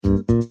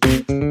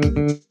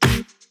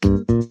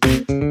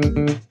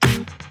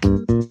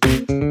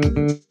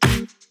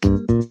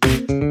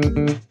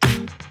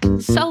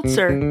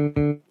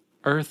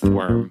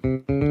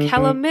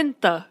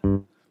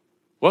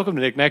Welcome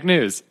to Knick Knack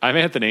News. I'm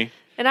Anthony.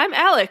 And I'm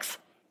Alex.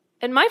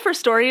 And my first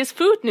story is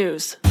food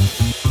news.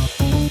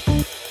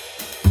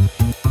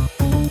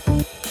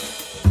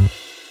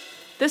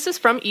 This is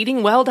from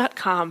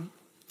eatingwell.com.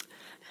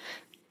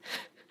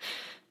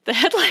 The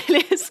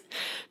headline is,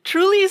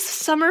 Truly's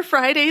Summer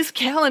Fridays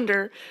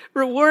calendar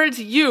rewards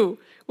you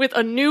with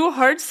a new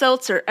hard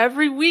seltzer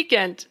every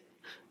weekend.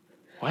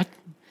 What?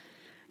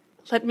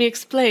 Let me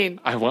explain.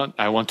 I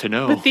want to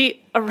know. With the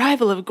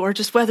arrival of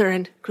gorgeous weather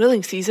and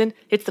grilling season,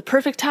 it's the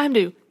perfect time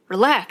to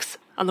relax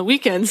on the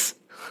weekends.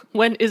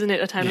 When isn't it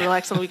a time to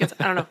relax on the weekends?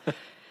 I don't know.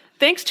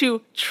 Thanks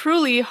to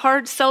Truly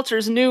Hard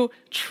Seltzer's new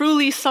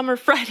Truly Summer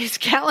Fridays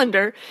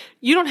calendar,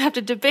 you don't have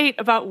to debate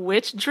about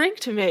which drink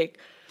to make.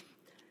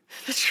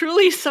 The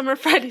Truly Summer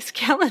Fridays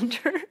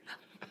calendar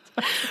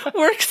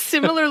works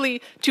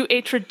similarly to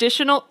a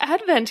traditional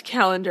Advent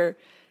calendar.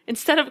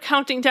 Instead of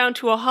counting down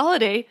to a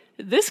holiday,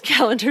 this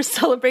calendar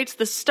celebrates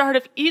the start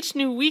of each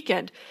new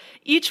weekend.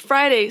 Each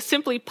Friday,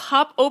 simply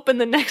pop open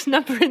the next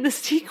number in the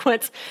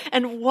sequence,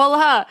 and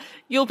voila,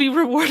 you'll be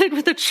rewarded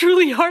with a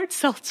Truly Hard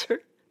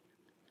Seltzer.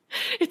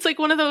 It's like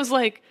one of those,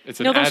 like, It's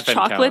you know, an those Advent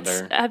chocolates,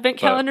 calendar, Advent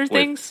but calendar with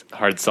things?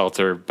 hard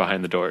seltzer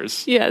behind the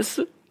doors. Yes,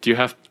 Do you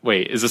have...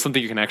 Wait, is this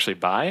something you can actually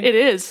buy? it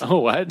is. Oh,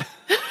 what?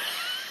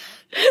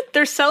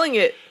 They're selling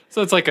it.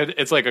 So it's like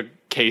a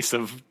case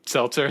of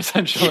seltzer,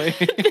 essentially.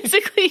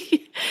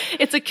 Basically,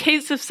 it's a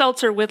case of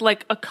seltzer with,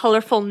 like, a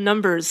colorful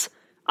numbers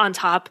on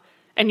top,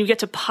 and you get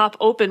to pop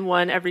open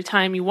one every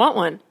time you want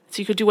one. So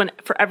you could do one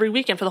for every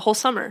weekend for the whole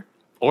summer.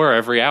 Or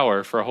every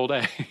hour for a whole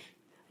day.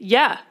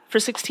 Yeah, for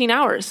 16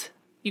 hours.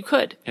 You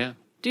could Yeah,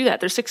 do that.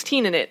 There's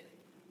 16 in it.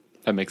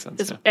 that makes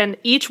sense. Yeah. And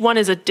each one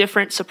is a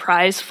different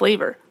surprise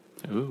flavor.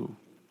 Ooh,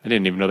 I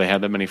didn't even know they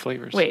had that many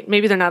flavors. Wait,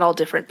 maybe they're not all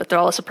different, but they're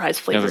all a surprise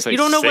I flavor. was like, You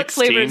don't know what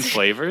 16 flavors.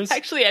 flavors?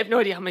 Actually, I have no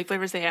idea how many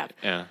flavors they have.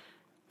 Yeah.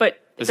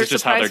 But This they're is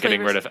just how they're surprise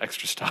getting rid flavors. of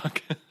extra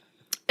stock.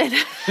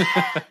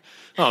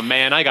 Oh,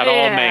 man, I got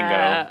all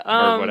mango.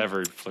 Or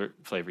whatever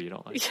flavor you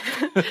don't like.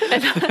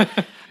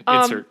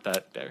 Insert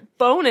that there.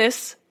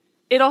 Bonus,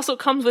 it also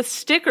comes with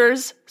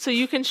stickers so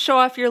you can show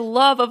off your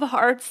love of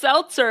hard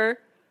seltzer.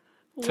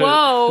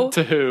 Whoa.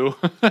 To who?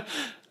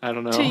 I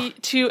don't know.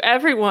 To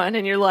everyone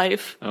in your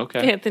life.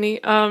 Okay.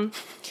 Anthony.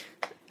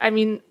 I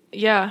mean,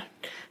 yeah.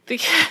 The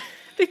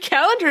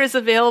calendar is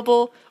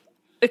available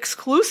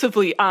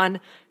exclusively on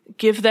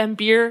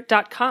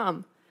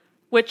givethembeer.com,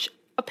 which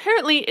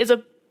apparently is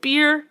a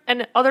beer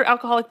and other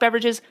alcoholic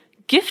beverages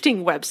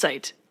gifting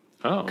website.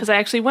 Oh. Because I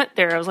actually went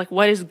there. I was like,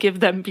 what is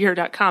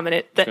givethembeer.com? And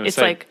it's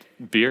Say, like,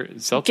 beer.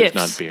 Seltzer's gifts.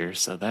 not beer,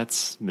 so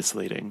that's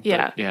misleading.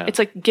 yeah, But, yeah. it's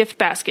like gift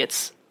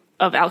baskets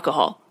of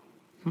alcohol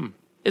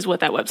is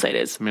what that website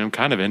is. I mean, I'm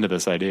kind of into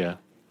this idea.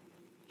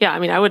 Yeah, I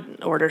mean, I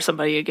would order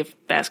somebody a gift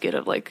basket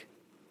of like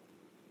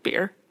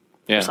beer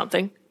Yeah. or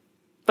something.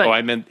 But Oh,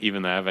 I meant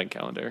even the advent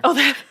calendar. oh,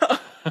 that,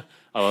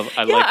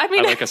 I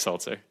mean, like a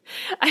seltzer.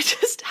 I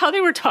just, how they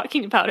were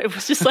talking about it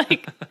was just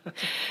like,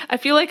 I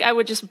feel like I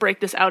would just break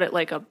this out at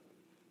like a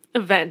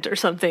event or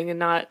something and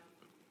not,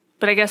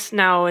 but I guess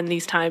now in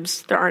these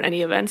times there aren't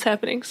any events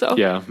happening. So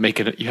Yeah,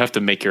 you have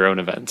to make your own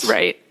events.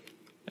 right.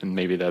 And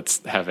maybe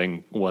that's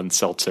having one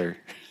seltzer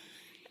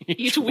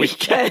Each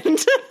weekend.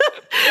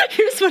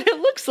 Here's what it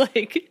looks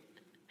like.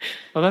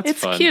 Oh, that's It's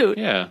fun. cute.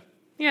 Yeah.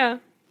 Yeah.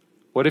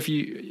 What if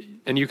you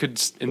could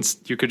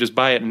just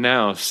buy it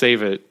now,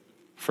 save it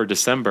for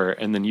December,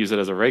 and then use it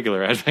as a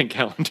regular advent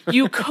calendar?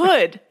 You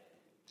could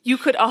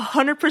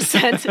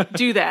 100%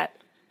 do that.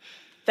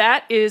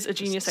 That is a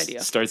genius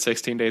idea. Start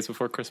 16 days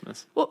before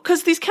Christmas. Well,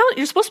 because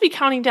you're supposed to be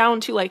counting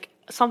down to like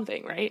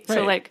something, right? So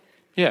Right. like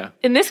Yeah.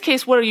 in this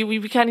case, what are you? We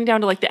be counting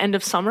down to like the end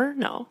of summer?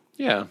 No,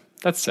 Yeah.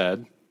 That's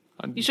sad.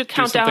 you should Do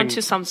count down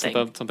to something.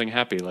 Something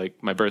happy,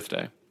 like my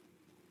birthday.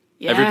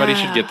 Yeah. Everybody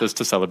should get this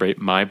to celebrate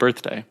my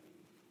birthday.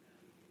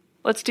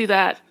 Let's do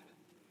that.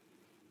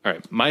 All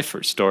right. My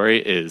first story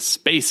is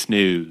space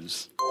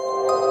news.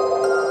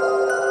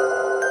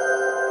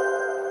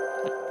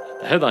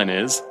 The headline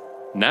is,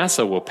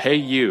 NASA will pay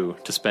you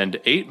to spend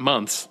 8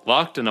 months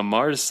locked in a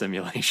Mars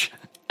simulation.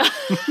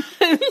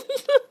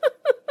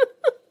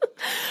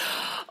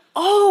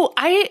 Oh,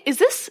 I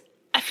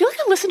feel like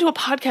I listened to a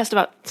podcast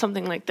about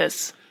something like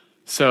this.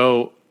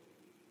 So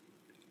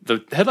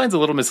the headline's a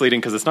little misleading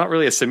because it's not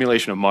really a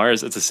simulation of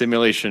Mars. It's a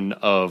simulation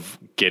of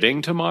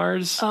getting to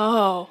Mars.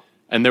 Oh,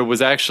 And there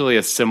was actually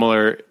a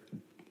similar,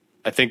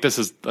 I think this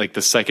is like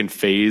the second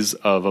phase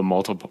of a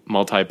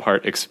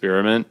multi-part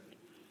experiment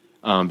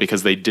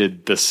because they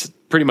did this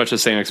pretty much the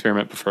same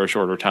experiment but for a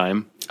shorter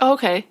time. oh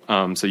okay,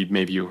 So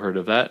maybe you heard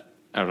of that.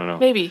 I don't know.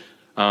 maybe.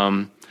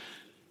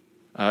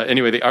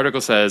 Anyway, the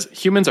article says,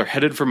 humans are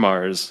headed for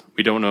Mars.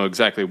 We don't know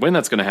exactly when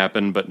that's going to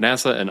happen, but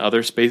NASA and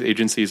other space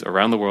agencies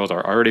around the world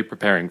are already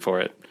preparing for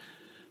it.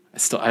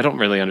 I don't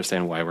really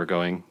understand why we're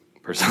going,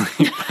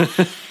 personally.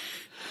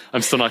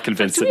 I'm still not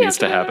convinced it needs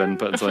to happen,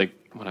 but it's like,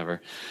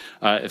 whatever.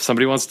 If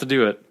somebody wants to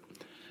do it.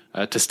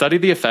 To study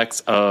the effects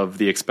of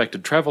the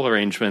expected travel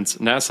arrangements,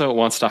 NASA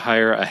wants to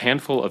hire a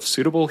handful of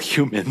suitable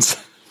humans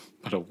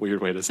what a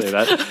weird way to say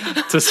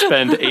that, to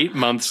spend 8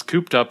 months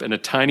cooped up in a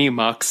tiny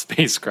mock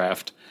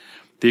spacecraft.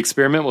 The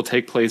experiment will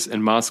take place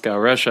in Moscow,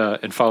 Russia,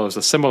 and follows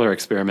a similar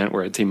experiment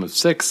where a team of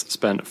 6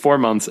 spent 4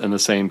 months in the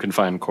same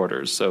confined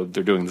quarters. So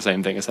they're doing the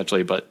same thing,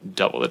 essentially, but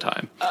double the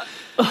time.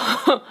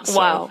 Wow.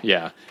 So,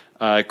 yeah.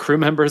 Crew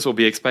members will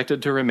be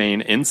expected to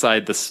remain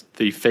inside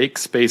the fake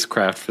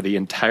spacecraft for the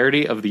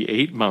entirety of the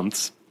 8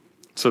 months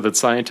so that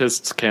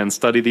scientists can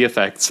study the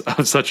effects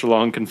of such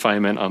long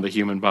confinement on the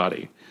human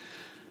body.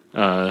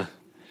 Yeah.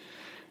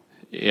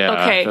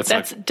 Okay,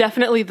 that's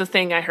definitely the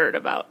thing I heard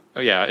about.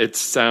 Oh, yeah, it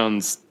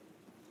sounds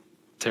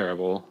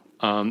terrible.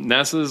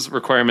 NASA's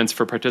requirements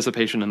for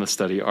participation in the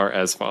study are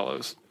as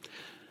follows.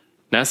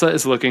 NASA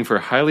is looking for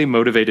highly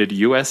motivated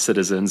U.S.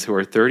 citizens who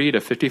are 30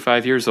 to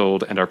 55 years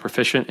old and are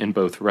proficient in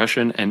both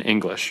Russian and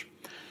English.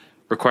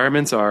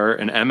 Requirements are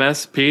an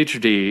MS,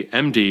 PhD,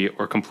 MD,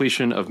 or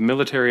completion of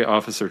military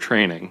officer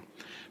training.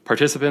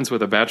 Participants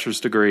with a bachelor's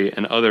degree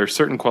and other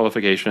certain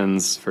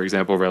qualifications, for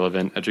example,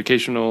 relevant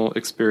educational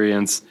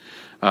experience,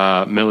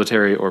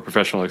 military or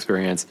professional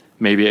experience,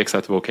 may be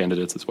acceptable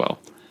candidates as well.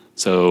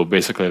 So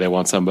basically they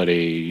want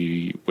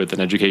somebody with an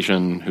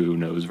education who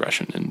knows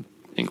Russian and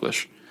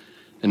English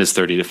and is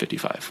 30 to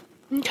 55.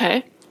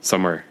 Okay.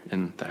 Somewhere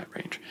in that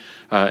range.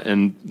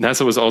 And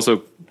NASA was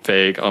also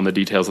vague on the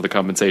details of the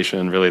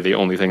compensation. Really, the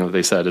only thing that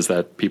they said is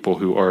that people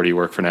who already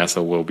work for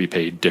NASA will be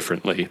paid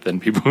differently than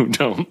people who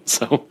don't.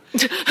 So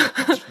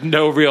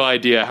no real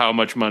idea how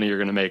much money you're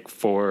going to make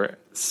for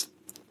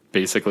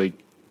basically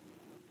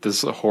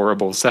this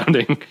horrible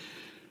sounding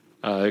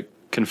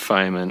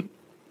confinement.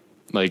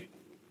 Like,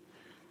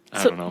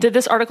 I don't know. Did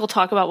this article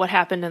talk about what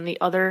happened in the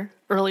other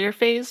earlier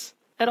phase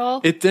at all?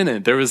 It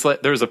didn't. There was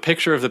a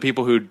picture of the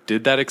people who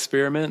did that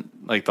experiment,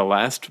 like the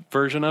last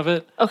version of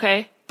it.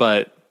 Okay.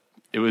 But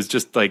it was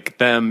just like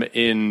them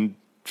in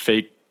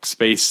fake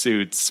space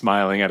suits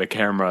smiling at a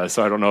camera.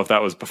 So I don't know if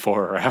that was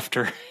before or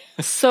after.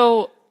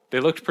 So they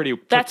looked pretty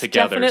put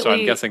together. So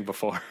I'm guessing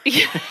before.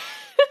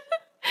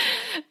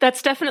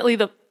 That's definitely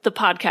the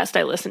podcast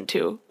I listened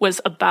to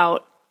was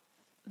about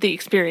the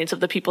experience of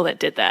the people that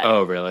did that.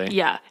 Oh, really?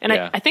 Yeah. And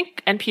I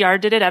think NPR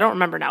did it. I don't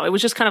remember now. It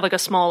was just kind of like a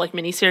small like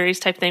mini-series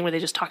type thing where they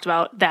just talked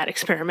about that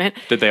experiment.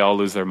 Did they all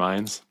lose their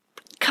minds?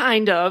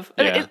 Kind of.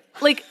 Yeah.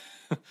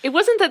 It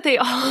wasn't that they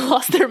all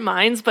lost their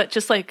minds, but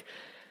just like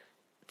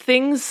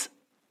things,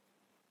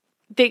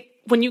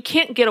 when you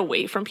can't get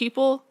away from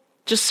people,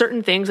 just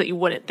certain things that you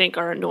wouldn't think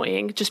are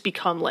annoying just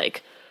become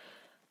like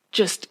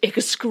just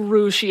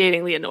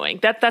excruciatingly annoying.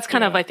 That's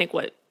kind of, I think,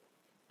 what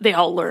they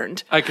all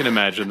learned. I can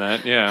imagine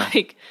that, yeah.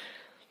 Like,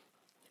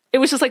 it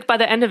was just like by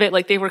the end of it,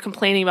 like they were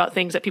complaining about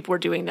things that people were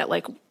doing that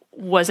like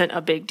wasn't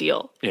a big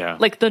deal. Yeah.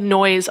 Like the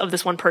noise of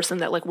this one person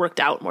that like worked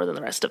out more than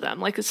the rest of them.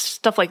 Like it's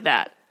stuff like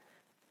that.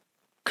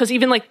 Because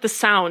even like the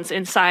sounds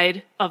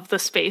inside of the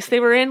space they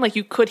were in, like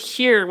you could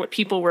hear what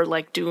people were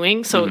like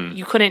doing. So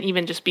you couldn't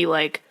even just be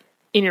like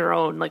in your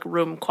own like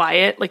room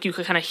quiet. Like you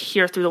could kind of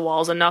hear through the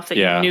walls enough that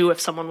you knew if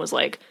someone was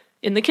like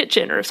in the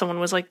kitchen or if someone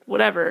was like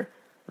whatever.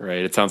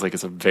 Right. It sounds like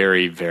it's a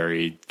very,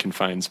 very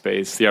confined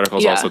space. The article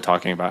is also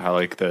talking about how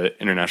like the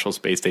International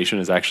Space Station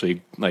is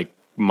actually like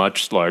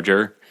much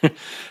larger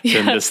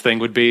than this thing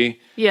would be.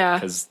 Yeah.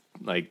 Because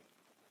like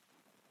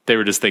they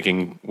were just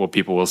thinking, well,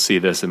 people will see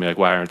this and be like,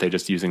 why aren't they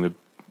just using the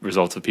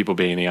results of people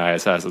being in the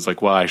ISS? It's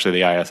like, well, actually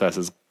the ISS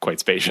is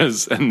quite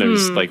spacious and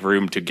there's like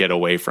room to get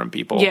away from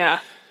people. Yeah.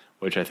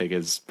 Which I think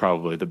is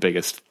probably the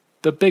biggest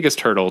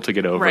hurdle to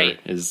get over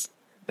is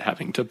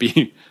having to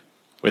be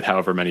with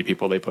however many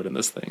people they put in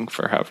this thing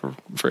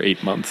for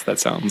 8 months. That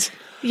sounds...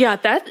 Yeah,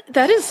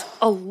 that is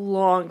a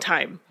long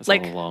time. That's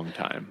like, a long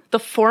time. The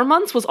 4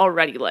 months was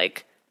already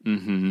like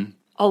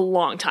a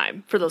long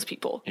time for those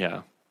people.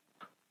 Yeah.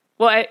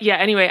 Well,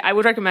 anyway, I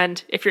would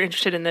recommend if you're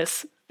interested in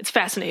this, it's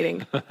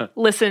fascinating.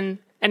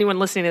 Anyone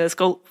listening to this,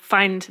 go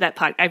find that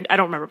podcast. I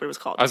don't remember what it was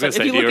called. I was going to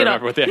say, do you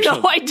remember what the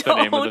actual No, I don't. The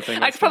name of the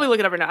thing I could probably look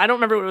it up right now. I don't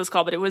remember what it was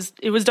called, but it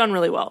was done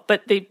really well.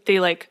 But they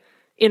like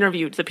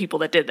interviewed the people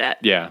that did that.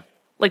 Yeah.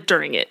 Like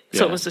during it.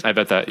 So it was just I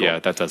bet that, cool.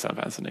 That does sound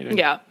fascinating.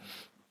 Yeah.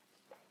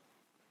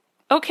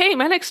 Okay,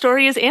 my next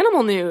story is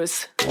animal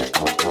news.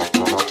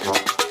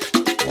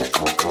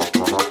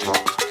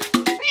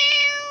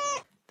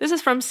 This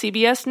is from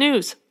CBS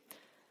News.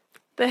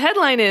 The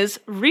headline is,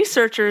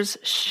 researchers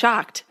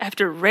shocked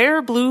after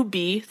rare blue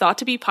bee thought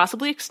to be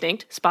possibly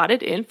extinct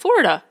spotted in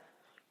Florida.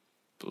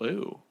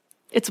 Blue.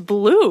 It's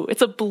blue.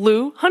 It's a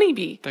blue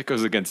honeybee. That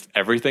goes against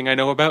everything I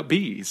know about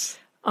bees.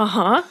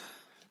 Uh-huh.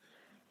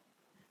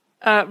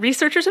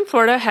 Researchers in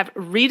Florida have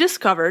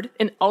rediscovered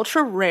an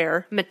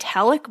ultra-rare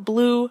metallic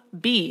blue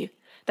bee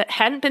that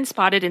hadn't been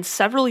spotted in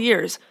several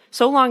years,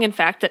 so long, in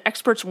fact, that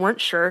experts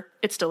weren't sure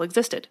it still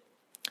existed.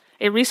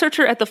 A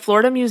researcher at the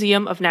Florida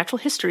Museum of Natural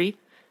History,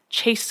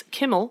 Chase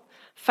Kimmel,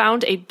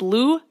 found a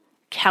blue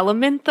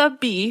calamintha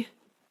bee.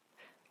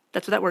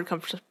 That's what that word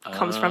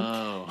comes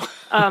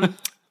from.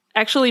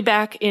 Actually,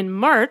 back in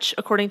March,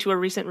 according to a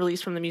recent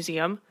release from the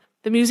museum,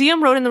 the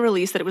museum wrote in the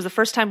release that it was the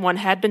first time one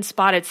had been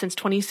spotted since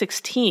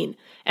 2016,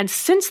 and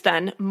since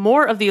then,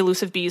 more of the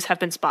elusive bees have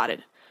been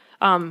spotted.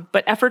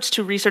 But efforts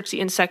to research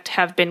the insect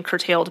have been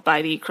curtailed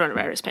by the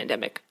coronavirus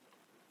pandemic.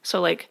 So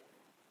like,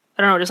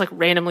 I don't know, just like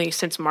randomly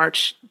since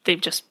March,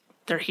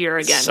 they're here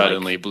again.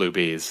 Suddenly blue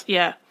bees.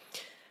 Yeah.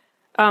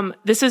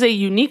 This is a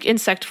unique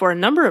insect for a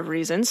number of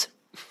reasons.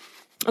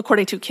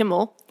 According to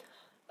Kimmel,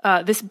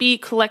 this bee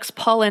collects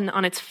pollen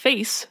on its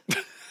face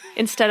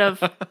instead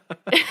of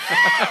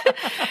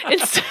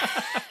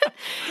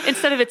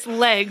instead of its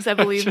legs, I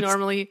believe,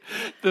 normally.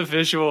 The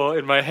visual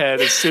in my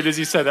head, as soon as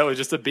you said that, was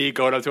just a bee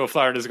going up to a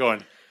flower and just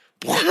going,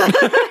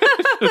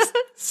 just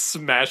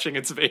smashing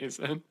its face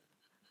in.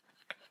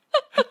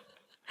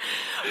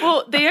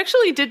 Well, they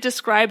actually did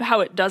describe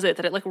how it does it,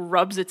 that it like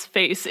rubs its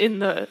face in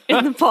the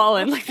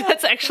pollen. Like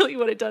that's actually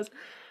what it does.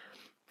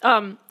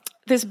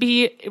 This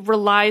bee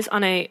relies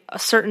on a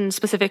certain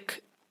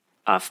specific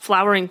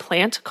flowering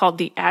plant called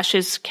the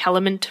Ashes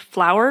calamint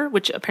flower,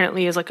 which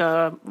apparently is like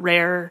a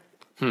rare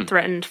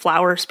threatened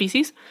flower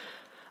species.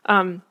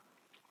 And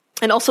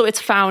also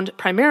it's found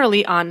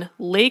primarily on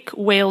Lake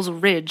Wales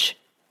Ridge,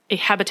 a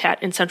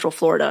habitat in central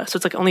Florida. So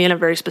it's like only in a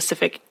very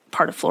specific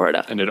part of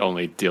Florida. And it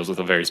only deals with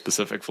a very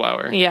specific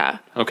flower. Yeah.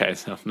 Okay,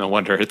 so no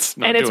wonder it's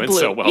not and it's doing blue.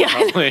 so well,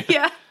 probably.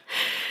 Yeah.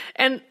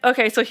 And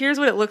okay, so here's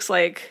what it looks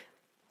like.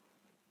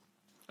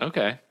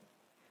 Okay.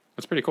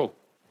 That's pretty cool.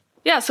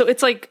 Yeah, so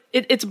it's like,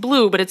 it's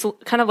blue, but it's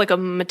kind of like a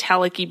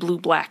metallic-y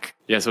blue-black.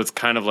 Yeah, so it's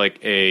kind of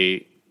like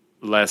a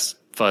less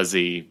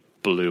fuzzy,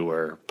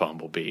 bluer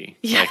bumblebee,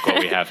 like what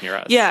we have near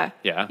us. Yeah.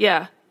 Yeah?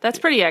 Yeah, that's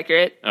pretty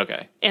accurate.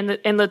 Okay. And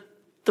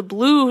the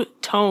blue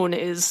tone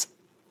is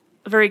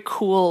a very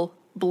cool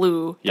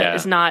blue that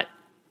is not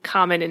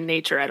common in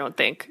nature, I don't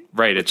think.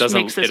 Right, it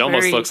doesn't, it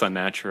almost very, looks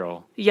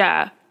unnatural.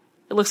 Yeah.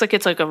 It looks like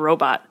it's like a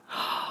robot.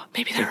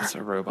 Maybe It's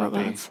a robot bee.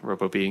 robots.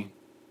 Robo-bee.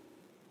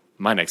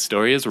 My next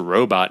story is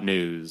robot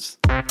news.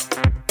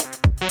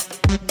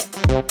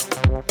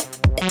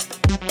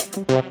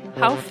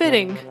 How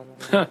fitting.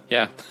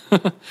 Yeah.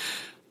 It's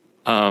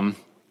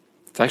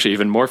actually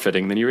even more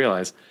fitting than you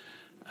realize.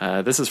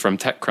 This is from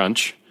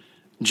TechCrunch.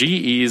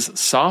 GE's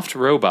soft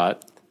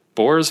robot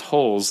bores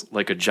holes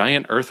like a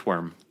giant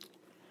earthworm.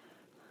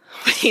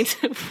 Wait.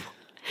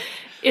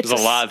 There's a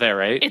lot there,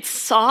 right? It's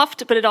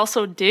soft, but it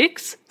also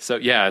digs? So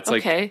yeah, it's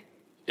like Okay.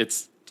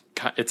 it's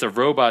a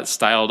robot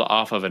styled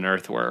off of an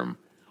earthworm.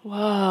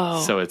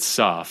 Whoa. So it's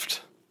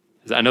soft.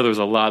 I know there was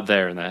a lot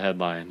there in that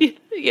headline.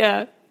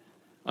 Yeah.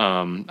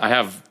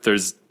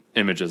 There's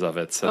images of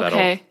it, so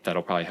Okay.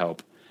 that'll probably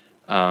help.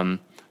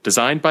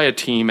 Designed by a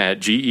team at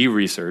GE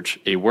Research,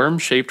 a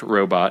worm-shaped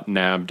robot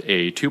nabbed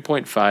a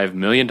 $2.5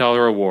 million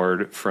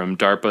award from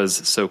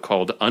DARPA's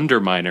so-called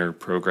Underminer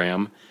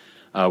program,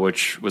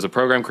 which was a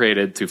program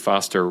created to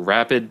foster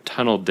rapid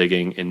tunnel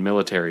digging in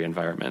military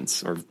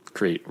environments, or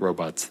create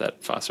robots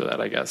that foster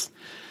that, I guess.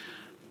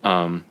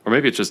 Or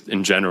maybe it's just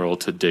in general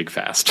to dig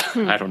fast.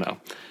 I don't know.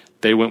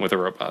 They went with a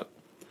robot.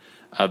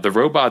 The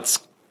robot's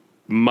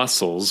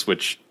muscles,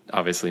 which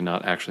obviously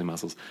not actually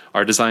muscles,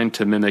 are designed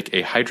to mimic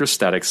a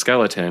hydrostatic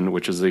skeleton,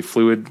 which is a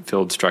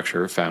fluid-filled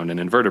structure found in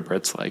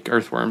invertebrates like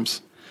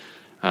earthworms.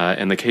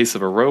 In the case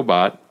of a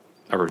robot,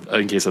 or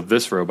in case of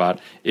this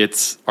robot,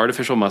 its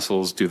artificial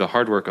muscles do the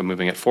hard work of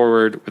moving it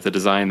forward with a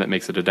design that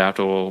makes it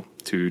adaptable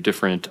to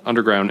different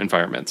underground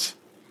environments.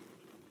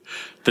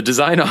 The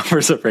design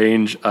offers a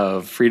range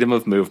of freedom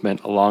of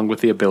movement along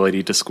with the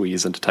ability to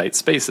squeeze into tight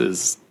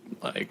spaces,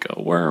 like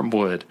a worm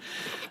would.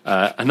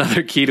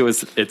 Another key to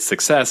its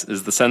success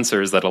is the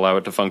sensors that allow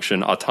it to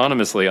function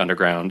autonomously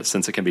underground,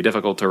 since it can be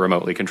difficult to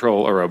remotely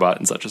control a robot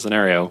in such a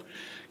scenario.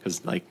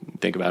 Because, like,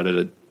 think about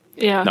it,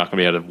 Yeah. not going to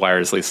be able to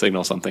wirelessly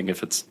signal something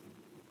if it's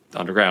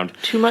underground.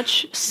 Too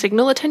much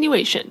signal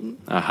attenuation.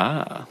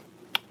 Aha.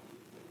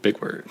 Big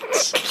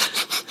words.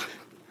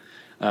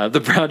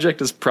 The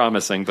project is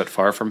promising, but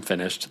far from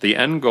finished. The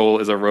end goal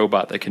is a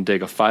robot that can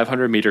dig a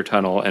 500-meter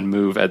tunnel and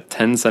move at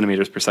 10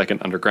 centimeters per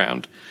second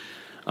underground.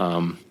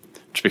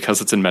 Which,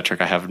 because it's in metric,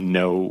 I have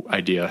no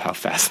idea how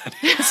fast that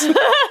is.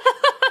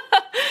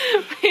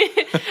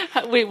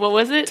 Wait, what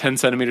was it? 10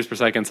 centimeters per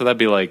second, so that'd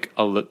be like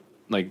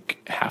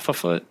half a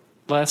foot,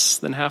 less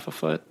than half a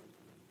foot.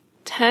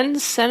 10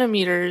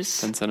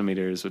 centimeters. 10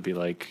 centimeters would be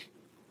like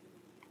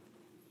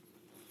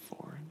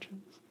 4 inches.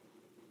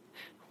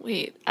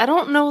 Wait, I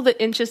don't know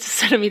the inches to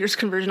centimeters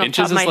conversion off the top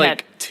Inches of my is head.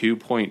 like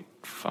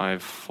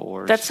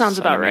 2.54 That sounds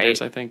about right.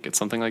 centimeters, I think. It's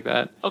something like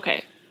that.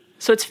 Okay.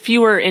 So it's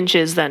fewer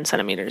inches than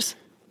centimeters.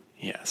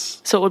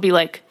 Yes. So it would be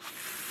like...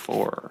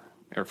 4,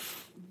 or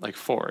like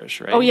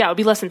 4-ish, right? Oh, yeah, it would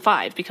be less than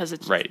 5 because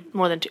it's Right.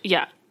 more than 2.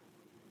 Yeah.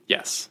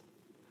 Yes.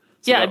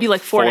 Yeah, it'd be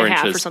like 4.5 or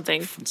inches,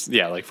 something.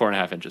 Yeah, like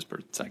 4.5 inches per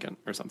second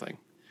or something.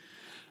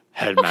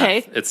 Head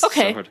Okay, math. It's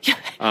okay. so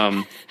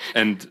hard.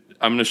 And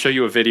I'm going to show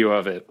you a video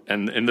of it.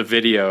 And in the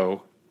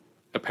video,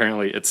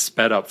 apparently it's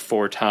sped up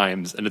 4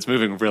 times and it's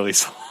moving really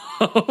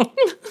slow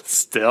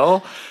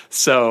still.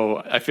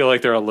 So I feel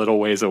like they're a little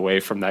ways away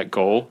from that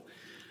goal.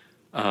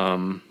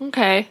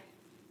 Okay.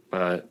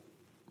 But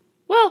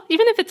Well,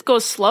 even if it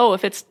goes slow,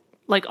 if it's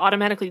like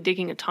automatically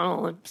digging a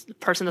tunnel and the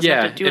person doesn't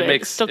have to do it,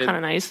 it's still kind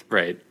of nice.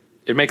 Right.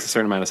 It makes a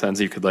certain amount of sense.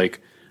 You could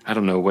like I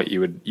don't know what you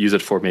would use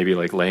it for, maybe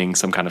like laying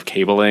some kind of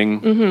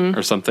cabling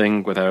or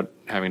something without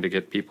having to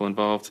get people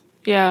involved.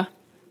 Yeah.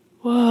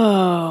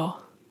 Whoa.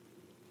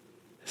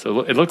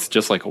 So it looks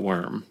just like a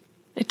worm.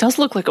 It does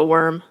look like a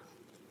worm.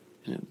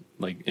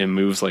 Like it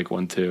moves like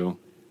one too.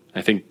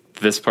 I think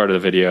this part of the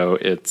video,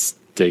 it's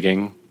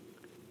digging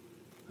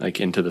like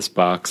into this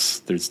box.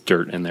 There's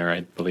dirt in there,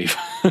 I believe.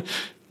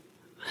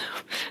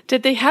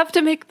 Did they have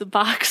to make the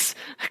box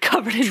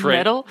covered in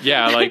metal?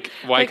 Yeah, like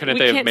why Like, couldn't we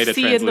they have can't made it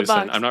see in the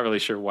translucent? box. I'm not really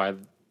sure why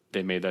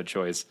they made that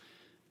choice.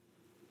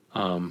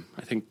 I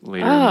think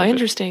later. Oh,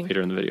 interesting.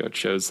 Later in the video, it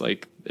shows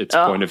like its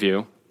point of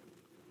view.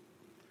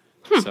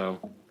 So,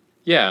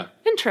 yeah,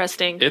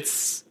 Interesting.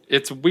 it's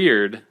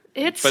weird.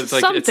 It's But it's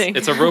like something.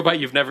 it's a robot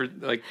you've never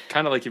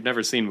you've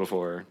never seen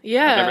before.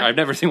 Yeah. I've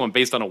never seen one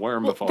based on a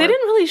worm before. They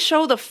didn't really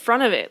show the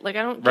front of it. Like,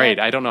 I don't get, Right,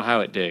 I don't know how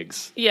it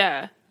digs,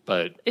 Yeah.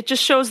 but It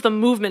just shows the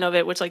movement of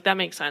it, which, like, that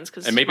makes sense.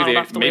 Because and maybe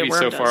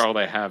so far all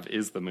they have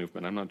is the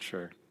movement. I'm not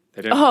sure.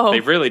 They didn't. Oh.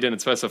 They really didn't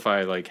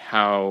specify like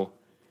how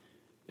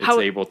it's How-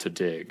 able to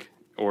dig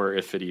or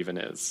if it even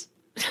is.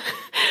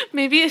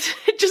 Maybe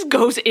it just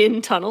goes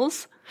in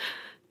tunnels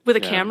with a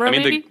Yeah. camera, I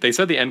mean, maybe? they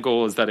said the end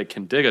goal is that it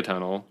can dig a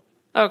tunnel.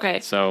 Okay.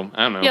 So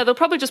I don't know. Yeah, they'll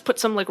probably just put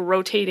some, like,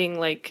 rotating,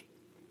 like,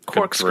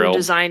 corkscrew drill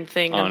design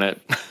thing on it,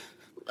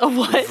 A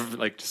what?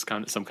 like just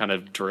some kind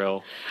of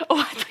drill. Oh,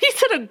 I thought you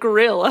said a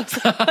grill. I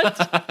was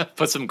like,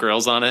 Put some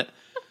grills on it.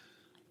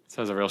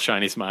 So it has a real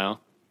shiny smile.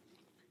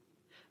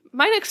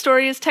 my next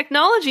story is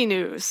technology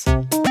news.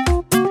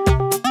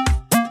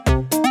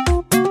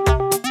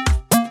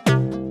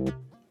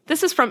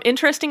 This is from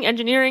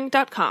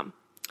interestingengineering.com.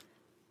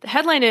 The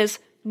headline is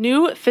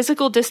New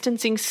Physical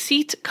Distancing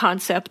Seat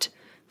Concept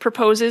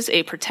Proposes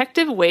a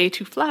Protective Way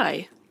to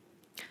Fly.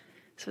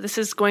 So this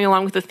is going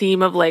along with the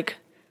theme of like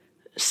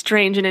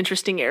strange and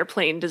interesting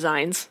airplane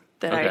designs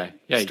that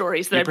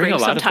stories that I bring bring a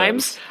lot of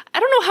sometimes. those. I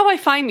don't know how I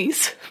find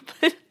these,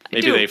 but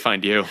Maybe I do. they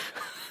find you.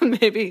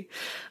 Maybe.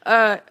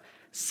 A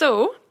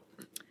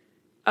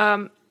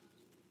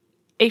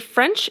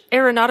French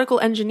aeronautical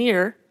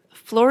engineer,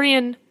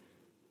 Florian.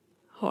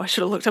 Oh, I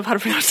should have looked up how to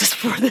pronounce this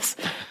before this.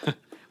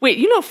 Wait,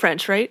 you know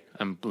French, right?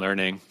 I'm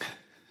learning.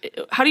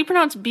 How do you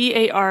pronounce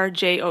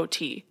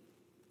Barjot?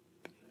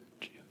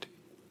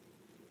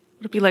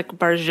 Would it be like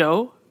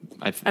Barjot?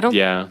 I don't-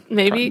 Yeah.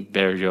 maybe?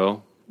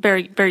 Bergeau.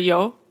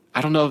 Barjot? I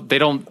don't know.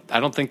 I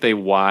don't think they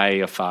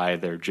Y-ify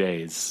their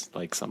J's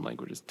like some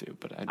languages do.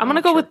 But I'm going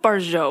to go with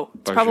Barjot.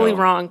 It's probably Barjot.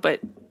 wrong,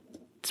 but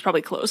it's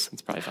probably close.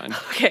 It's probably fine.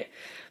 Okay.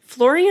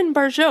 Florian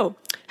Barjot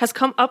has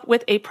come up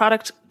with a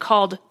product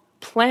called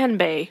Plan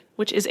Bay,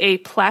 which is a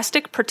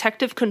plastic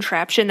protective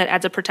contraption that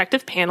adds a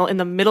protective panel in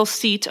the middle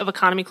seat of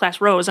economy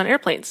class rows on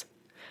airplanes.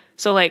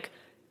 So, like,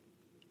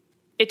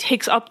 it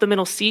takes up the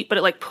middle seat, but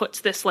it, like,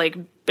 puts this, like,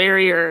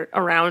 barrier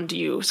around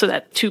you so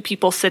that two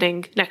people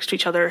sitting next to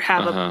each other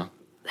have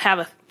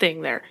a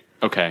thing there.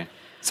 Okay.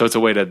 So it's a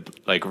way to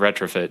like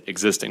retrofit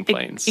existing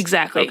planes.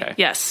 Exactly. Okay.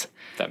 Yes.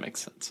 That makes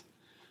sense.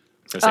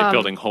 I was gonna say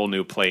building whole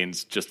new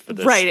planes just for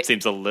this Right.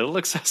 seems a little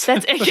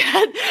excessive.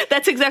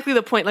 That's exactly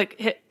the point. Like,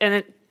 and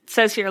it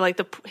says here, like,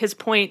 the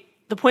point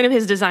of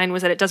his design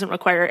was that it doesn't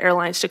require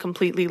airlines to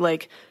completely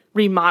like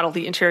remodel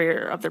the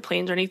interior of their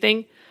planes or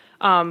anything.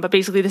 But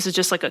basically, this is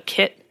just like a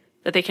kit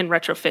that they can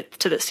retrofit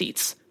to the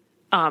seats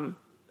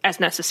as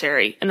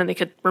necessary, and then they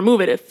could remove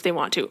it if they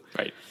want to.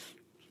 Right.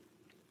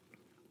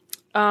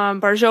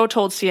 Barjot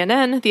told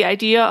CNN the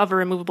idea of a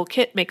removable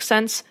kit makes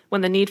sense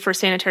when the need for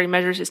sanitary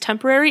measures is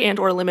temporary and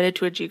or limited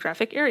to a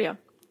geographic area.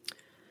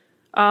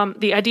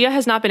 The idea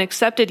has not been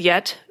accepted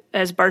yet,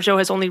 as Barjot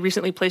has only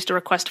recently placed a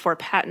request for a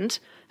patent.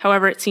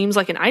 However, it seems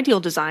like an ideal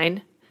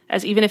design,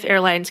 as even if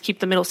airlines keep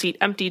the middle seat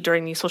empty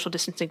during these social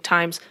distancing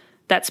times,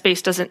 that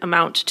space doesn't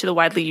amount to the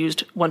widely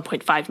used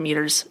 1.5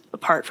 meters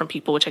apart from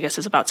people, which I guess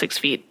is about 6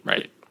 feet.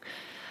 Right.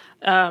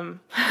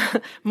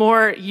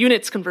 More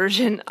units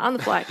conversion on the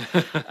fly.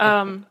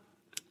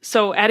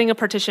 So adding a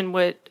partition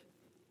would,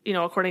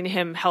 according to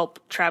him, help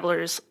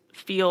travelers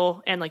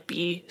feel and like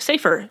be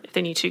safer if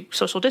they need to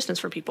social distance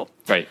from people.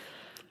 Right.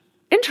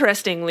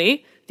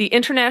 Interestingly, the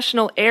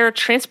International Air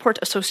Transport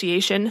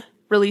Association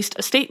released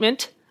a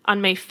statement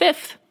on May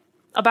 5th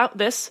about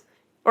this,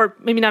 or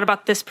maybe not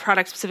about this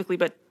product specifically,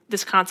 but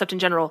this concept in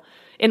general,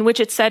 in which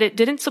it said it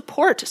didn't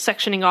support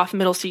sectioning off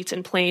middle seats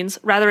in planes.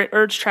 Rather, it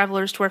urged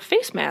travelers to wear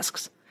face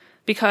masks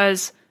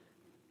because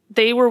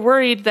they were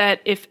worried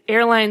that if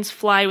airlines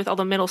fly with all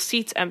the middle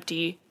seats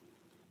empty,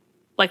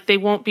 like they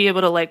won't be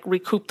able to like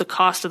recoup the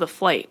cost of the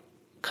flight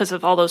because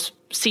of all those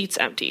seats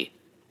empty.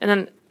 And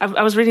then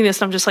I was reading this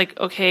and I'm just like,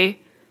 okay,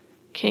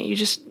 can't you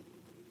just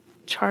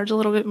charge a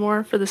little bit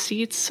more for the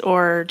seats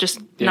or just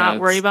not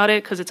worry about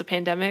it because it's a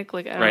pandemic?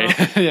 Like, I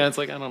don't know. Yeah, it's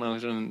like I don't know.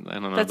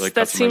 That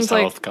That seems seems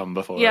like health come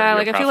before. yeah, your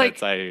like I feel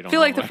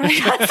like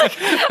profits.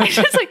 the I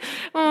just like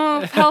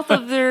health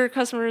of their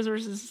customers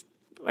versus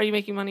are you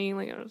making money?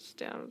 Like it's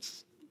down.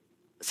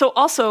 So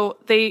also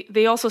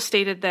they also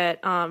stated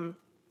that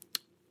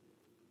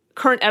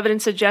current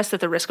evidence suggests that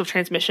the risk of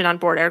transmission on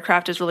board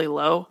aircraft is really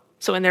low.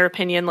 So in their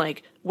opinion,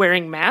 like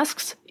wearing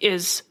masks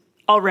is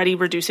already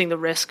reducing the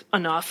risk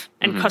enough,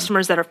 and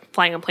customers that are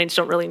flying on planes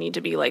don't really need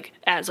to be like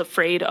as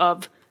afraid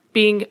of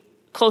being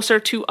closer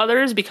to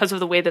others because of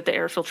the way that the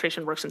air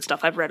filtration works and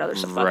stuff. I've read other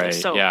stuff about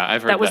this. So yeah,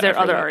 I've heard that was their I've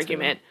heard other that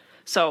argument.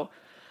 So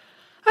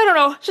I don't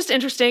know, just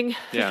interesting.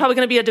 There's probably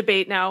going to be a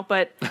debate now,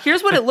 but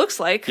here's what it looks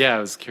like. Yeah, I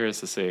was curious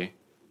to see.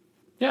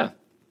 Yeah.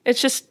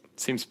 It's just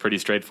Seems pretty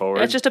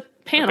straightforward. it's just a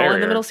panel in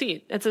the middle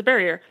seat. It's a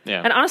barrier.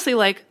 Yeah. And honestly,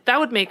 like that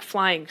would make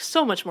flying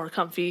so much more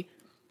comfy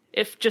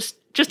if just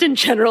in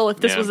general, if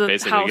this was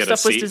basically how get a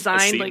stuff was seat- a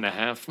designed, seat like and a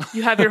half.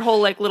 you have your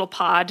whole like little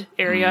pod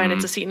area and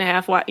it's a seat and a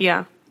half wide.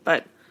 Yeah,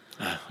 but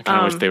I kind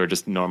of wish they were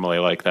just normally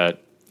like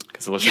that.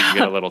 Because it looks like you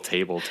get a little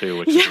table too,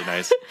 which would be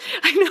nice.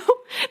 I know.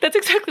 That's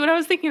exactly what I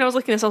was thinking. I was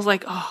looking at this. I was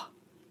like, oh,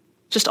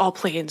 just all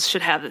planes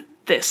should have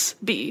this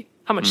be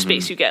how much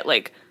space you get.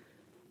 Like,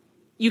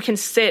 you can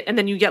sit and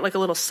then you get like a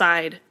little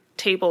side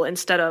table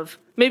instead of,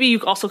 maybe you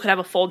also could have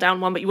a fold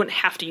down one, but you wouldn't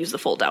have to use the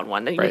fold down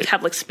one. Then you would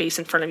have like space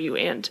in front of you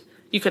and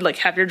you could like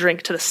have your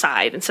drink to the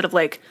side instead of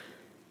like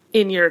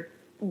in your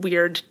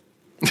weird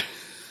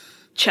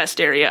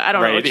chest area. I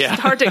don't know. It's just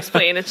hard to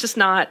explain. It's just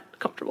not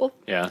comfortable.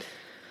 Yeah.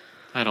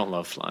 I don't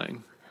love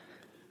flying.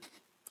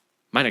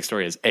 My next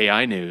story is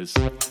AI news.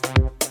 This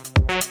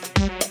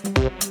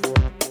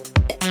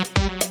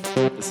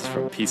is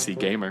from PC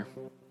Gamer.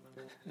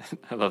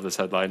 I love this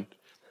headline.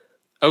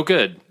 Oh,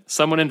 good.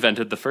 Someone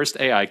invented the first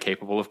AI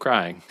capable of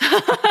crying.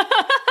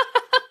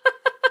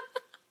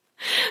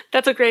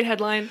 That's a great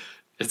headline.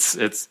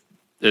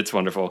 It's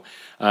wonderful.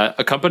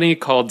 A company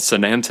called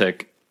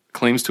Sonantic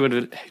claims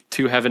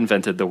to have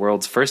invented the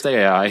world's first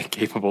AI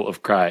capable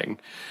of crying.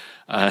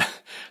 The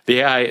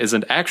AI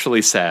isn't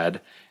actually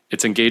sad.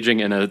 It's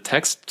engaging in a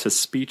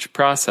text-to-speech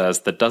process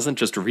that doesn't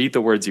just read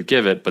the words you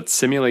give it, but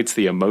simulates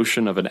the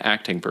emotion of an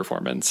acting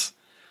performance.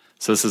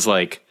 So this is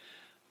like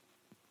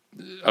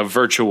a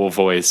virtual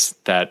voice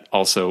that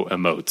also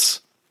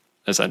emotes,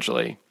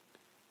 essentially.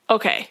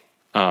 Okay.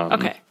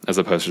 Okay. As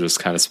opposed to just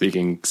kind of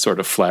speaking sort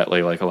of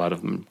flatly like a lot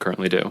of them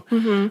currently do.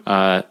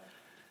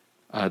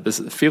 This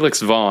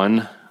Felix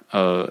Vaughn,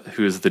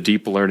 who is the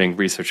deep learning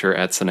researcher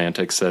at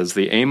Sonantic, says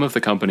the aim of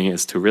the company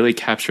is to really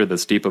capture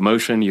this deep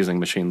emotion using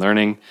machine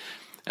learning.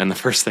 And the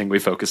first thing we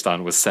focused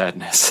on was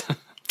sadness.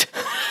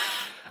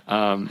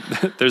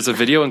 There's a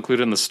video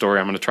included in the story.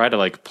 I'm going to try to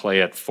like play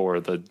it for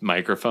the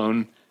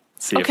microphone,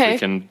 see if we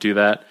can do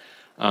that.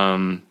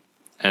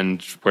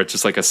 And where it's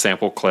just like a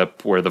sample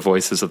clip where the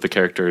voices of the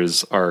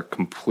characters are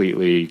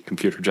completely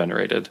computer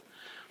generated.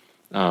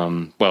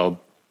 Well,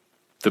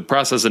 the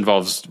process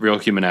involves real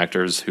human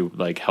actors who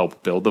like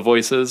help build the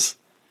voices,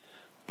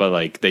 but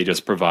like they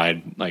just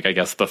provide like, I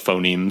guess, the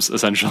phonemes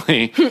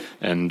essentially.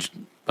 And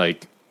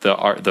like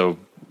the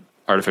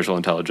artificial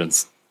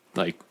intelligence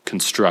like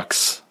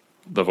constructs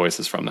the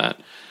voices from that.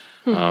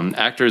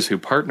 Actors who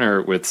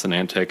partner with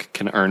Sonantic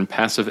can earn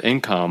passive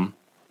income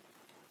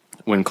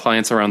when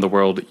clients around the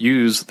world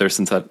use their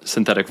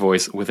synthetic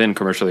voice within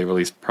commercially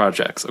released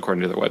projects,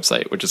 according to their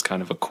website, which is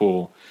kind of a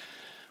cool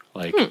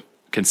like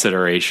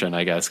consideration,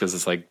 I guess, because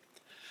it's like,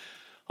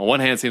 on one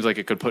hand, it seems like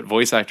it could put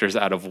voice actors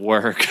out of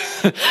work,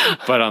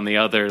 but on the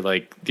other,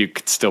 like you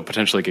could still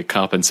potentially get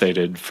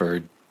compensated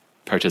for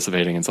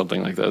participating in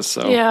something like this.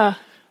 So yeah,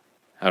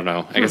 I don't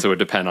know. I guess it would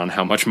depend on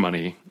how much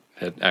money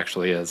it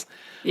actually is.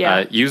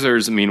 Yeah.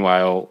 Users,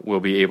 meanwhile, will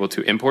be able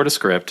to import a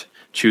script,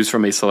 choose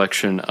from a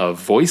selection of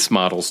voice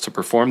models to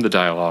perform the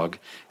dialogue,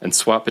 and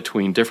swap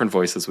between different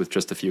voices with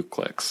just a few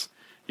clicks.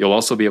 You'll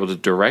also be able to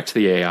direct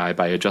the AI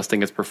by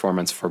adjusting its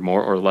performance for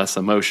more or less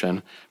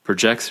emotion,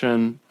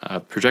 projection,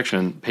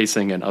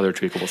 pacing, and other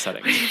tweakable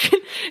settings.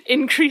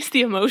 Increase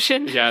the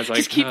emotion. Yeah, it's like,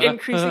 just keep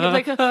increasing it.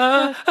 Like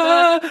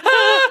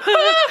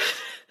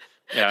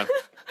yeah.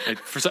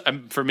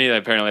 For me,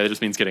 apparently, that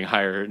just means getting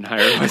higher and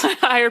higher voice.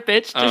 higher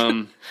pitched.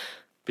 But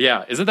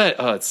yeah, isn't that?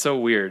 Oh, it's so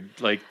weird.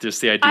 Like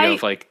just the idea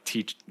of like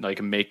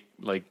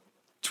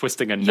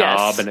twisting a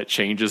knob and it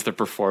changes the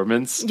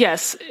performance.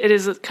 Yes, it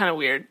is kind of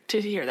weird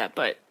to hear that,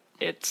 but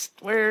it's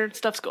where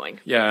stuff's going.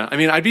 Yeah, I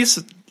mean, I'd be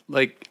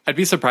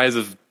surprised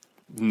if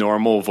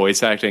normal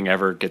voice acting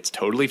ever gets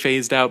totally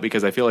phased out,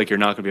 because I feel like you're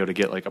not going to be able to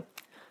get like a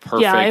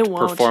perfect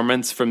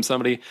performance from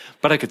somebody.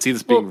 But I could see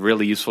this being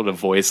really useful to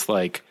voice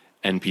like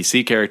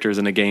NPC characters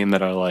in a game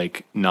that are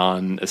like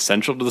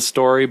non-essential to the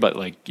story, but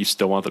like you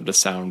still want them to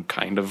sound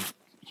kind of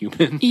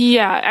human.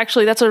 Yeah,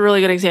 actually, that's a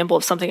really good example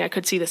of something I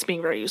could see this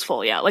being very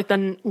useful. Yeah, like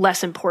the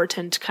less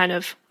important kind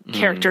of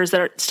characters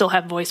that still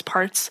have voice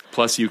parts.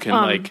 Plus, you can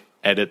like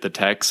edit the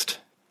text,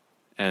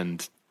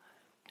 and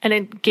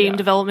in game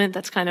development,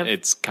 that's kind of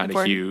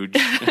huge.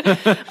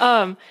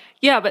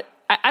 Yeah, but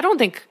I don't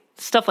think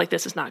stuff like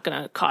this is not going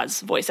to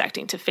cause voice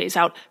acting to phase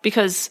out,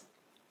 because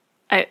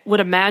I would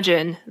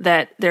imagine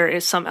that there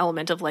is some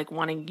element of like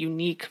wanting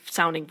unique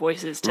sounding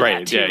voices to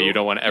that too. Yeah, you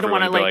don't want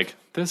everyone to be like,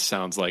 this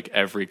sounds like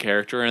every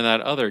character in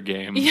that other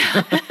game. Yeah.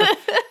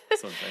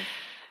 Something.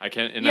 I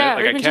can't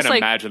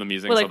imagine them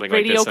using something like this.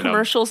 Radio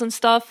commercials and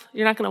stuff.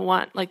 You're not going to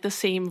want like the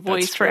same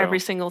voice for every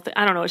single thing.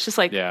 I don't know. It's just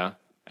like, yeah.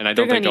 And I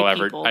don't think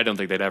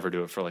they'd ever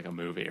do it for like a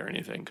movie or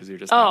anything, because you're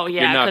just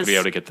you're not going to be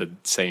able to get the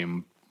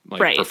same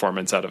Right.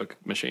 performance out of a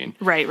machine.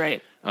 Right,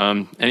 right.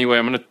 Anyway,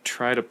 I'm going to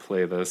try to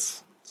play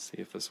this. See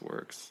if this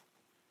works.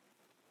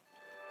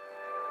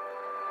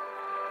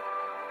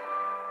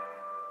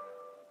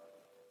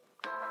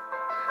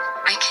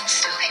 I can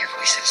still hear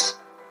voices.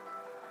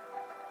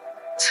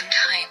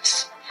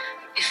 Sometimes,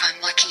 if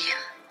I'm lucky,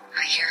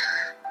 I hear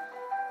her.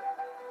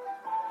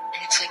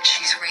 And it's like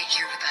she's right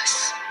here with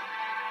us.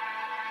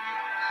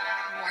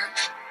 Her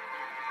warmth,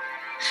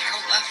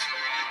 her love.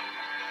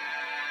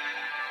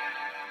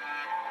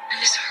 I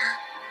miss her.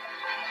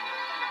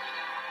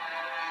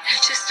 I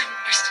just don't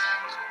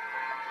understand.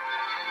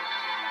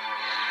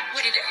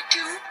 What did I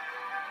do?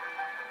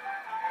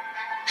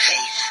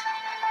 Faith.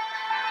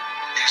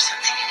 There's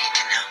something you need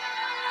to know.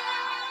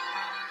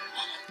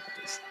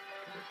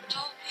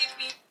 Don't leave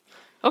me.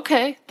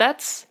 Okay,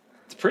 that's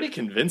It's pretty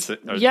convincing.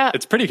 Yeah.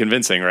 It's pretty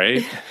convincing,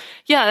 right?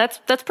 yeah,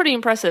 that's pretty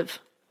impressive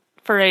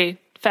for a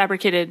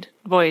fabricated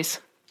voice.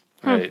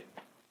 Right.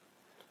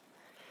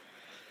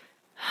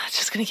 It's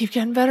just gonna keep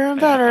getting better and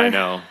better. I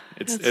know.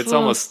 It's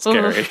almost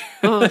scary.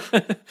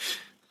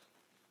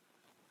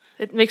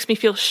 It makes me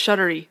feel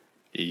shuddery.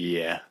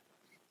 Yeah.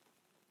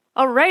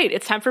 All right,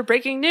 it's time for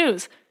breaking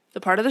news.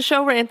 The part of the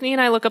show where Anthony and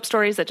I look up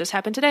stories that just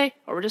happened today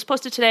or were just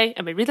posted today,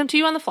 and we read them to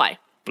you on the fly.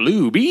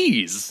 Blue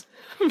bees.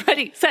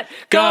 Ready, set,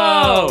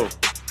 go!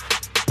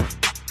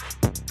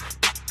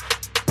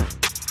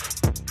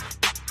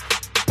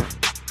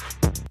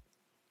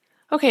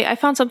 Okay, I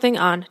found something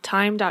on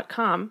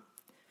time.com.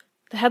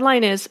 The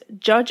headline is,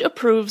 Judge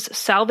approves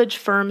salvage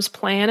firm's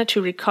plan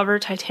to recover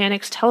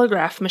Titanic's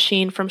telegraph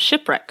machine from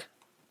shipwreck.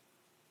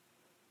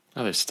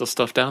 Oh, there's still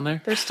stuff down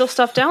there? There's still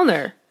stuff down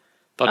there.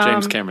 Thought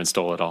James Cameron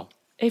stole it all.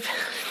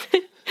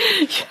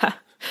 Yeah.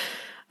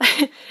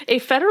 A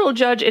federal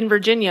judge in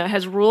Virginia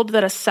has ruled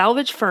that a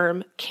salvage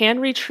firm can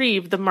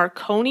retrieve the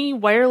Marconi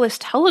wireless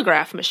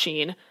telegraph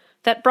machine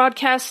that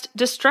broadcast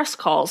distress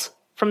calls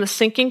from the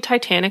sinking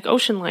Titanic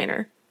ocean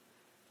liner.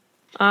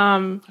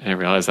 I didn't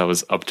realize that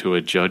was up to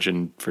a judge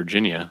in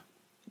Virginia.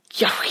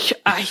 Yeah,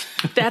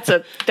 that's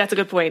a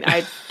good point.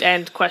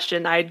 And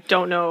question. I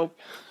don't know,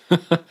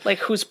 like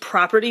whose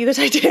property the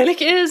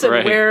Titanic is and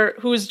Right.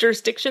 whose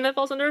jurisdiction that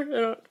falls under.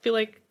 I don't feel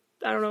like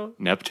I don't know.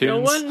 Neptune's? No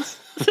one's.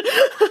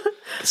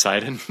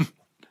 Poseidon?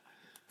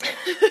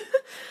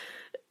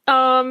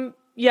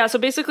 Yeah. So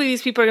basically,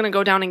 these people are going to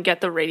go down and get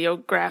the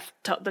radiograph,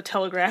 the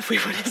telegraph.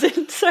 What is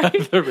it? Sorry,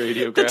 The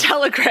radiograph. the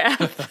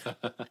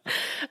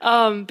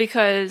telegraph.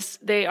 Because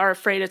they are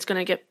afraid it's going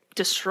to get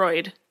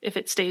destroyed if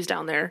it stays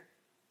down there.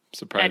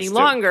 Surprised any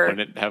longer.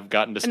 Wouldn't it have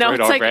gotten No, destroyed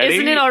it's like, already?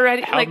 isn't it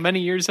already? How like,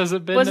 many years has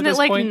it been wasn't at it this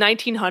like point?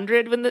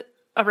 1900 when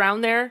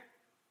around there?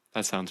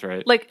 That sounds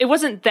right. Like it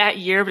wasn't that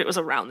year, but it was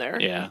around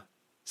there. Yeah.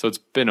 So it's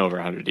been over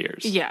 100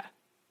 years. Yeah.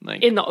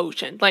 Like, In the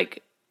ocean.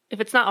 Like if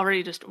it's not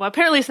already just well,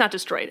 apparently it's not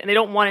destroyed, and they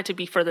don't want it to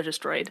be further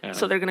destroyed. yeah.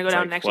 So they're going to go It's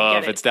down like, and actually well,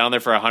 get if it. it's down there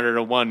for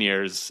 101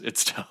 years,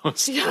 it's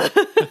toast.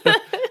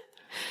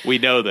 We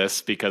know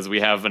this because we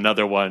have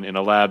another one in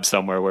a lab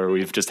somewhere where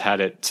we've just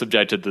had it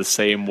subjected to the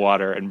same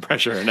water and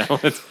pressure and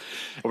elements.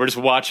 We're just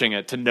watching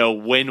it to know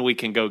when we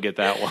can go get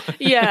that one.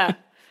 Yeah.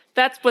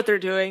 That's what they're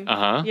doing.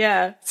 Uh-huh.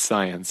 Yeah.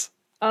 Science.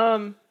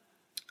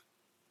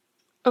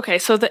 Okay,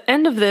 so the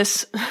end of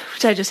this,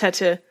 which I just had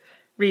to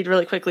read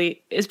really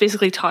quickly, is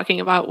basically talking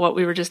about what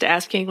we were just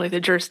asking, like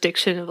the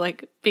jurisdiction of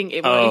like being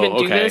able to even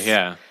do this.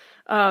 Yeah.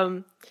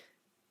 And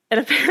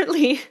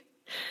apparently,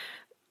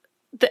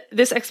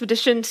 this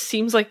expedition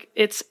seems like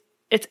it's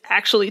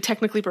actually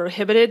technically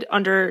prohibited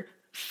under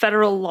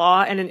federal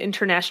law and an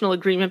international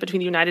agreement between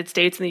the United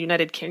States and the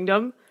United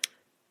Kingdom.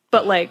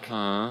 But like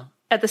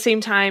at the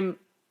same time,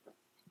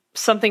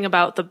 something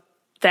about the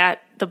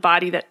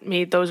body that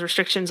made those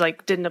restrictions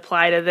like didn't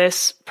apply to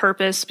this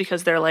purpose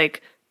because they're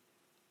like,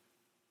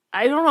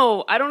 I don't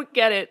know, I don't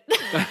get it.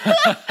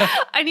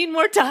 I need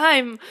more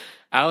time.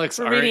 Alex,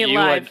 We're aren't reading it you,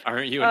 live.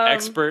 an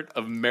expert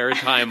of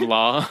maritime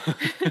law?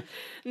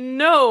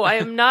 No, I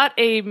am not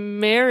a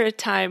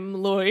maritime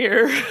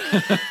lawyer.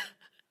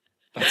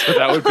 That's what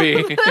that would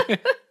be.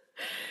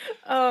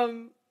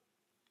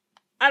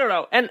 I don't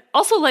know. And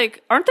also,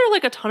 like, aren't there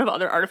like a ton of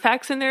other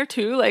artifacts in there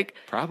too? Like,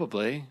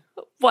 Probably.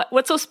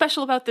 what's so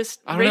special about this?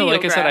 I don't know.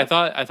 Like I said, I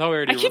radiograph? thought we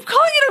already. I keep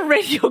calling it a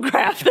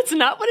radiograph. That's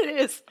not what it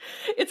is.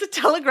 It's a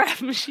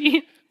telegraph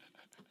machine.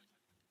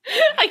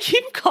 I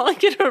keep calling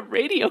it a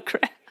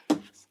radiograph.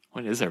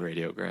 What is a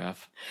radiograph?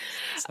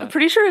 I'm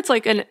pretty sure it's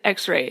like an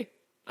X-ray.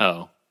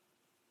 Oh,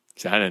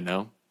 see, I didn't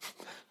know.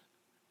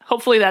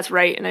 Hopefully that's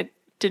right, and I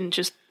didn't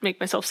just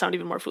make myself sound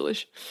even more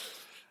foolish.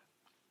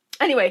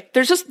 Anyway,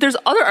 there's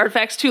other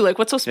artifacts too. Like,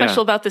 what's so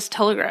special about this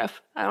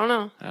telegraph? I don't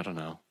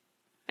know.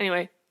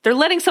 Anyway, they're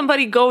letting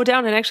somebody go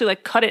down and actually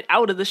like cut it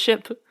out of the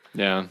ship.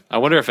 Yeah, I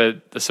wonder if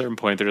at a certain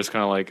point they're just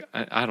kind of like,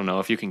 I don't know,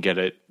 if you can get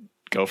it,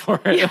 go for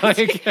it. Yeah, like,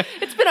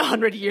 it's been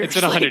 100 years. it's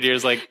been 100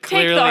 years. Like, take the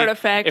clearly,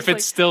 artifacts, if like-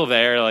 it's still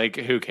there, like,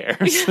 who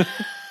cares?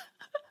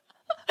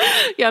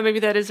 Yeah, maybe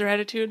that is their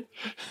attitude.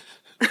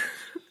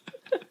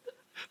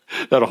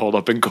 That'll hold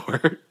up in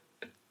court.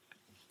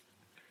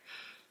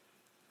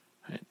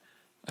 Right.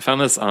 I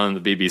found this on the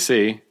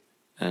BBC,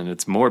 And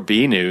it's more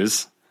bee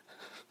news.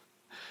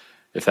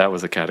 If that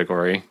was a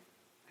category.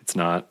 It's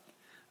not.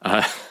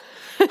 The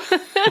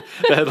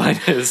headline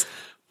is,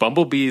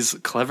 Bumblebee's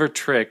clever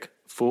trick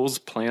fools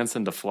plants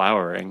into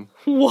flowering.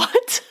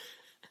 What?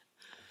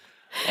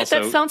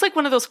 Also, That sounds like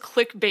one of those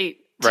clickbait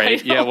right?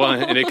 titles. Yeah, well,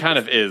 and it kind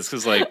of is,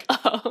 because like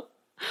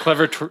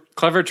clever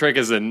trick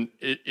is in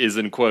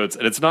quotes,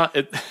 and it's not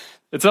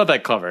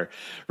that clever.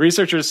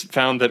 Researchers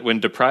found that when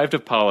deprived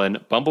of pollen,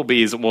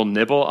 bumblebees will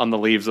nibble on the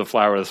leaves of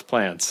flowerless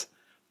plants.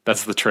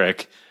 That's the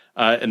trick.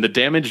 And the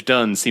damage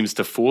done seems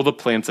to fool the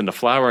plants into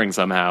flowering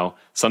somehow,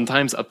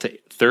 sometimes up to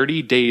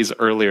 30 days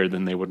earlier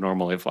than they would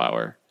normally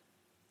flower.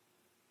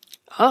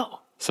 Oh.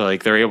 So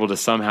like they're able to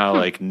somehow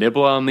like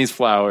nibble on these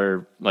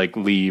flower like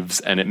leaves,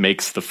 and it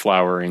makes the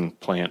flowering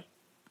plant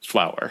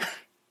flower.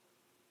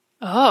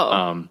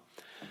 Oh.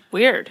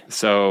 Weird.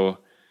 So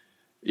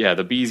yeah,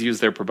 the bees use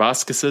their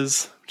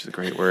proboscises, which is a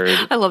great word,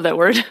 I love that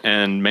word.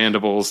 and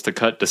mandibles to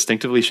cut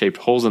distinctively shaped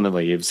holes in the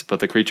leaves, but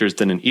the creatures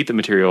didn't eat the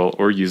material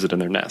or use it in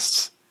their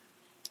nests.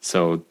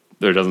 So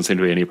there doesn't seem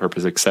to be any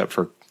purpose except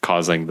for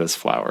causing this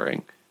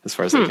flowering, as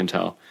far as I can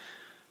tell.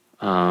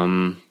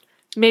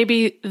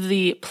 Maybe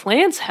the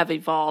plants have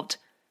evolved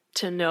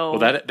to know.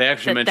 Well, that they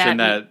actually that mentioned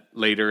that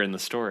later in the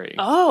story.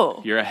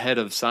 Oh. You're ahead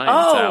of science,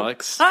 Oh.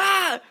 Alex.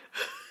 Ah!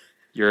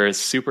 You're a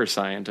super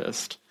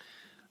scientist.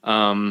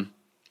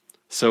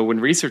 So when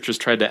researchers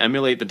tried to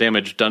emulate the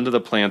damage done to the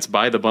plants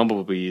by the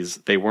bumblebees,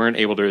 they weren't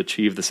able to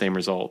achieve the same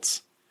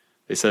results.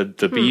 They said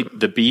the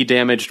bee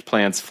damaged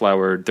plants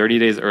flowered 30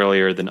 days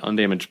earlier than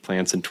undamaged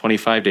plants and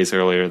 25 days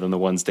earlier than the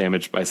ones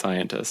damaged by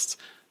scientists.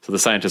 So the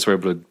scientists were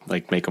able to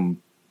like make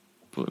them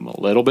bloom a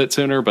little bit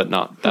sooner, but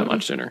not that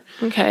much sooner.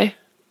 Okay.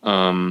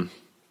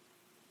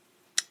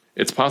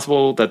 It's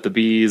possible that the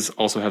bees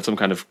also have some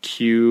kind of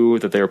cue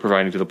that they are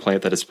providing to the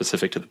plant that is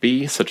specific to the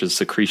bee, such as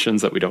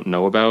secretions that we don't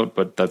know about,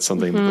 but that's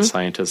something that the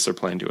scientists are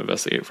planning to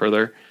investigate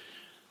further.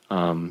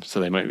 So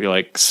they might be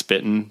like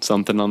spitting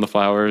something on the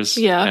flowers,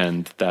 Yeah.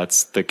 and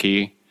that's the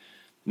key,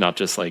 not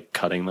just like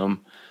cutting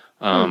them.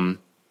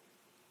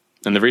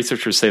 And the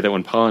researchers say that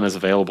when pollen is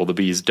available, the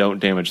bees don't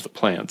damage the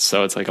plants.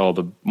 So it's like all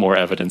the more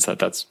evidence that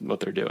that's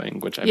what they're doing,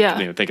 which I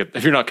think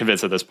if you're not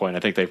convinced at this point, I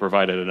think they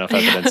provided enough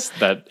evidence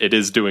that it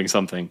is doing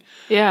something.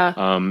 Yeah.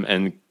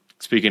 And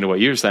speaking to what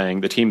you're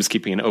saying, the team is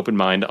keeping an open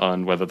mind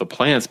on whether the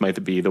plants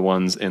might be the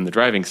ones in the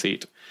driving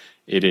seat.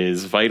 It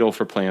is vital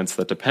for plants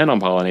that depend on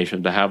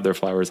pollination to have their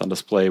flowers on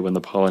display when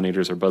the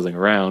pollinators are buzzing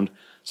around.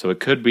 So it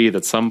could be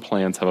that some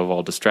plants have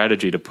evolved a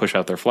strategy to push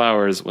out their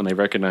flowers when they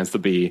recognize the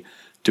bee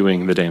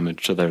doing the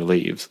damage to their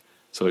leaves.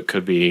 So it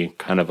could be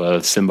kind of a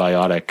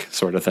symbiotic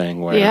sort of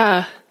thing where,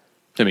 Yeah.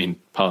 I mean,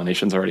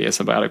 pollination's already a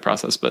symbiotic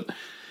process, but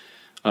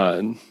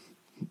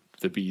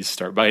the bees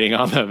start biting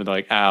on them and they're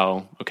like,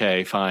 ow,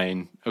 okay,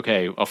 fine.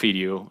 Okay, I'll feed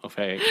you.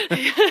 Okay.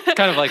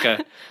 kind of like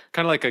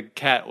a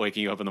cat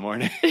waking you up in the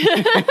morning.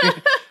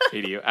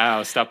 Feed you.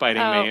 Ow, stop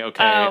biting me.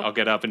 Okay, I'll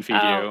get up and feed you.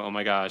 Oh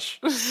my gosh.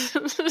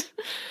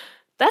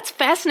 That's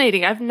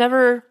fascinating. I'd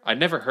never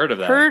heard of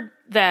that. heard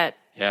that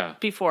Yeah.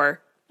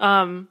 before.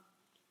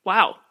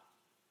 Wow.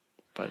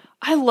 But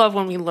I love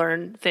when we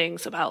learn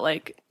things about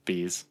like,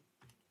 bees.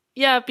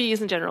 yeah,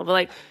 bees in general, but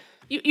like,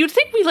 you'd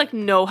think we like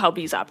know how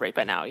bees operate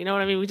by now. You know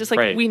what I mean? We just like,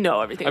 Right. we know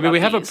everything. I mean, about we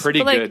have a bees. pretty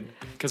But, like, good,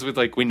 because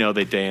we know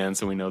they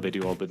dance and we know they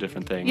do all the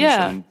different things.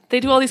 Yeah, and they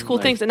do all these cool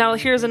like, things, and now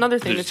here's another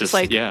thing there's that's just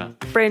like yeah.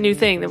 brand new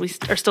thing that we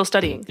are still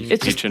studying. You can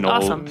It's teach just an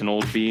awesome.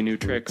 old bee new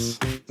tricks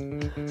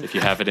if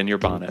you have it in your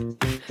bonnet.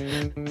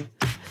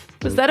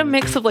 Was that a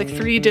mix of like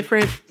 3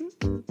 different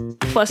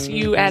plus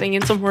you adding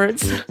in some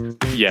words?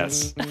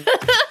 Yes.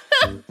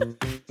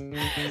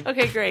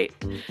 Okay, great.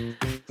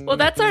 Well,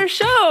 that's our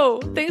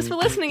show. Thanks for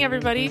listening,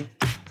 everybody.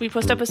 We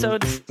post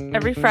episodes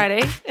every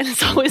Friday, and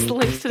as always, the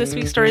links to this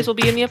week's stories will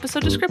be in the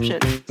episode description.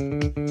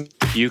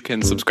 You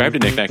can subscribe to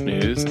Knick-Knack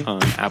News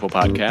on Apple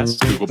Podcasts,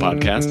 Google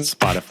Podcasts,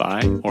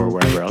 Spotify, or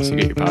wherever else you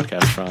get your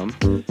podcasts from.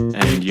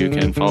 And you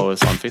can follow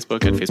us on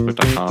Facebook at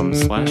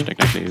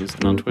facebook.com/knickknacknews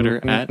and on Twitter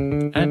at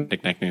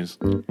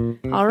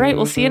knickknacknews. All right,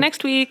 we'll see you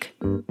next week.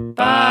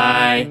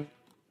 Bye.